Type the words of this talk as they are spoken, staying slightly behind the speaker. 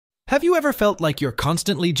Have you ever felt like you're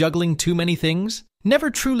constantly juggling too many things, never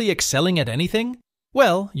truly excelling at anything?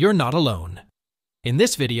 Well, you're not alone. In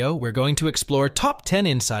this video, we're going to explore top 10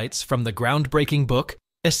 insights from the groundbreaking book,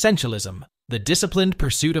 Essentialism, The Disciplined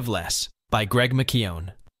Pursuit of Less, by Greg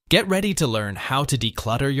McKeown. Get ready to learn how to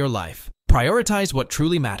declutter your life, prioritize what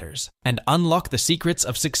truly matters, and unlock the secrets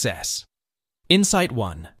of success. Insight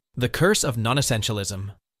 1. The Curse of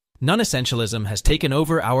Non-Essentialism. Non-essentialism has taken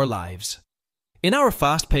over our lives. In our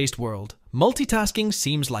fast-paced world, multitasking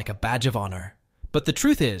seems like a badge of honor. But the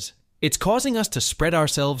truth is, it's causing us to spread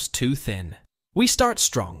ourselves too thin. We start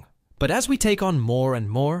strong, but as we take on more and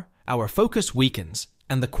more, our focus weakens,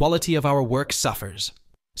 and the quality of our work suffers.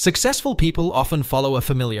 Successful people often follow a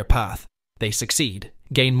familiar path. They succeed,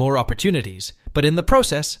 gain more opportunities, but in the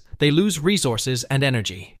process, they lose resources and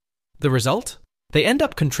energy. The result? They end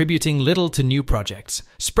up contributing little to new projects,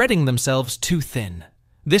 spreading themselves too thin.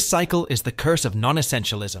 This cycle is the curse of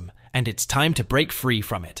non-essentialism, and it's time to break free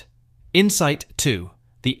from it. Insight 2.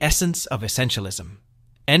 The essence of essentialism.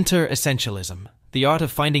 Enter essentialism, the art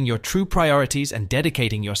of finding your true priorities and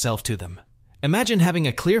dedicating yourself to them. Imagine having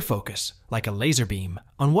a clear focus, like a laser beam,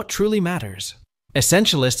 on what truly matters.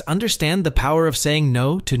 Essentialists understand the power of saying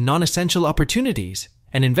no to non-essential opportunities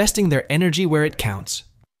and investing their energy where it counts.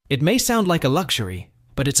 It may sound like a luxury,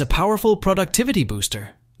 but it's a powerful productivity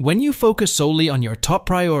booster. When you focus solely on your top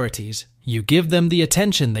priorities, you give them the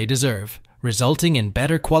attention they deserve, resulting in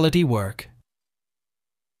better quality work.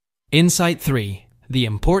 Insight 3. The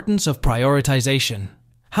importance of prioritization.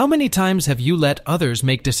 How many times have you let others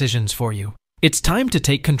make decisions for you? It's time to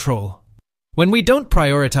take control. When we don't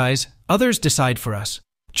prioritize, others decide for us.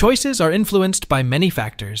 Choices are influenced by many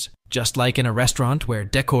factors, just like in a restaurant where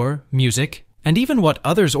decor, music, and even what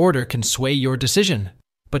others order can sway your decision.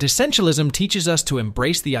 But essentialism teaches us to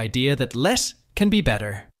embrace the idea that less can be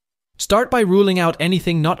better. Start by ruling out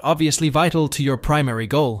anything not obviously vital to your primary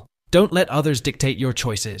goal. Don't let others dictate your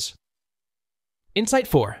choices. Insight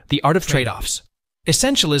 4. The art of trade-offs.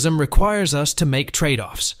 Essentialism requires us to make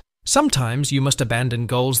trade-offs. Sometimes you must abandon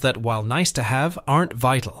goals that, while nice to have, aren't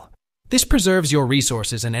vital. This preserves your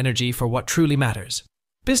resources and energy for what truly matters.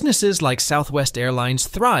 Businesses like Southwest Airlines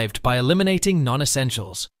thrived by eliminating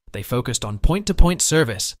non-essentials. They focused on point-to-point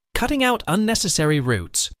service, cutting out unnecessary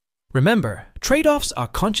routes. Remember, trade-offs are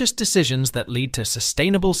conscious decisions that lead to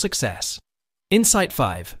sustainable success. Insight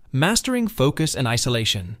 5. Mastering focus and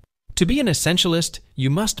isolation. To be an essentialist, you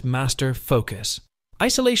must master focus.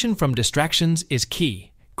 Isolation from distractions is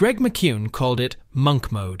key. Greg McKeown called it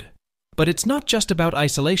monk mode. But it's not just about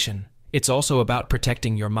isolation. It's also about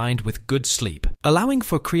protecting your mind with good sleep, allowing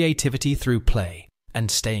for creativity through play,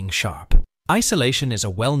 and staying sharp. Isolation is a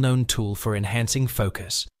well-known tool for enhancing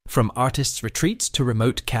focus, from artists' retreats to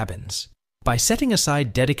remote cabins. By setting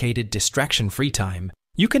aside dedicated distraction-free time,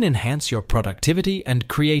 you can enhance your productivity and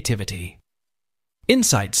creativity.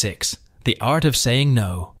 Insight 6. The art of saying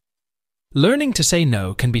no. Learning to say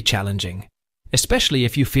no can be challenging, especially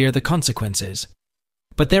if you fear the consequences.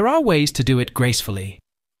 But there are ways to do it gracefully.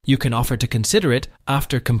 You can offer to consider it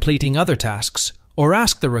after completing other tasks, or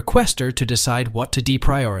ask the requester to decide what to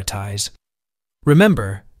deprioritize.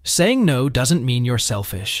 Remember, saying no doesn't mean you're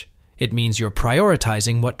selfish. It means you're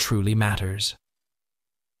prioritizing what truly matters.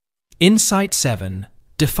 Insight 7.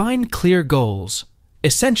 Define clear goals.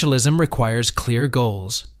 Essentialism requires clear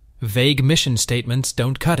goals. Vague mission statements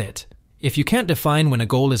don't cut it. If you can't define when a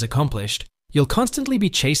goal is accomplished, you'll constantly be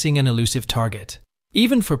chasing an elusive target.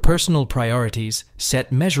 Even for personal priorities,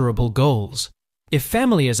 set measurable goals. If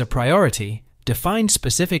family is a priority, define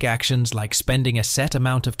specific actions like spending a set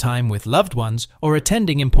amount of time with loved ones or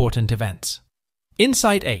attending important events.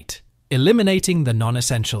 Insight 8. Eliminating the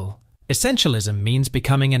non-essential. Essentialism means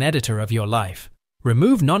becoming an editor of your life.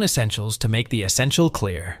 Remove non-essentials to make the essential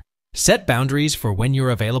clear. Set boundaries for when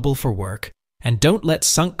you're available for work, and don't let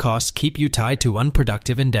sunk costs keep you tied to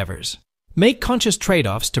unproductive endeavors. Make conscious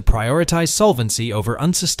trade-offs to prioritize solvency over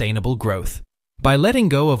unsustainable growth. By letting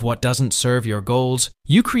go of what doesn't serve your goals,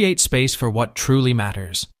 you create space for what truly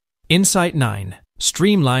matters. Insight 9.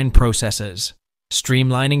 Streamline processes.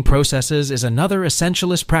 Streamlining processes is another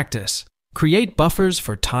essentialist practice. Create buffers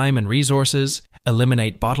for time and resources,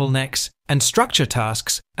 eliminate bottlenecks, and structure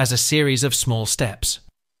tasks as a series of small steps.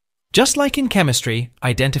 Just like in chemistry,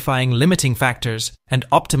 identifying limiting factors and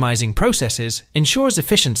optimizing processes ensures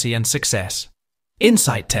efficiency and success.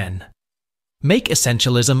 Insight 10. Make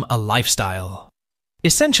essentialism a lifestyle.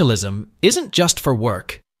 Essentialism isn't just for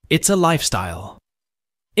work, it's a lifestyle.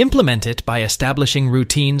 Implement it by establishing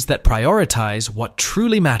routines that prioritize what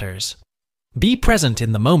truly matters. Be present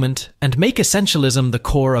in the moment and make essentialism the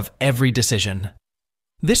core of every decision.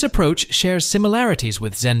 This approach shares similarities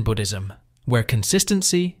with Zen Buddhism, where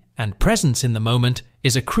consistency and presence in the moment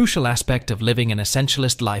is a crucial aspect of living an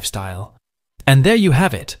essentialist lifestyle. And there you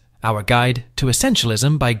have it, our guide to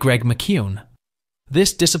Essentialism by Greg McKeown.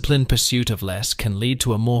 This disciplined pursuit of less can lead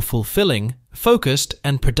to a more fulfilling, focused,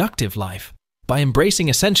 and productive life. By embracing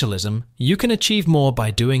essentialism, you can achieve more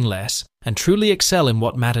by doing less and truly excel in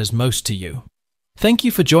what matters most to you. Thank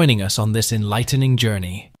you for joining us on this enlightening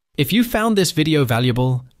journey. If you found this video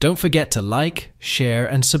valuable, don't forget to like, share,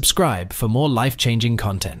 and subscribe for more life-changing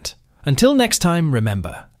content. Until next time,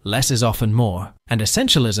 remember, less is often more, and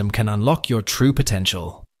essentialism can unlock your true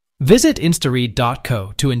potential. Visit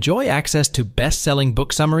Instaread.co to enjoy access to best-selling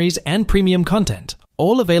book summaries and premium content,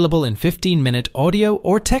 all available in 15-minute audio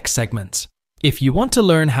or text segments. If you want to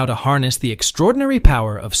learn how to harness the extraordinary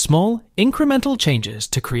power of small, incremental changes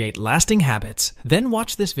to create lasting habits, then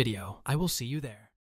watch this video. I will see you there.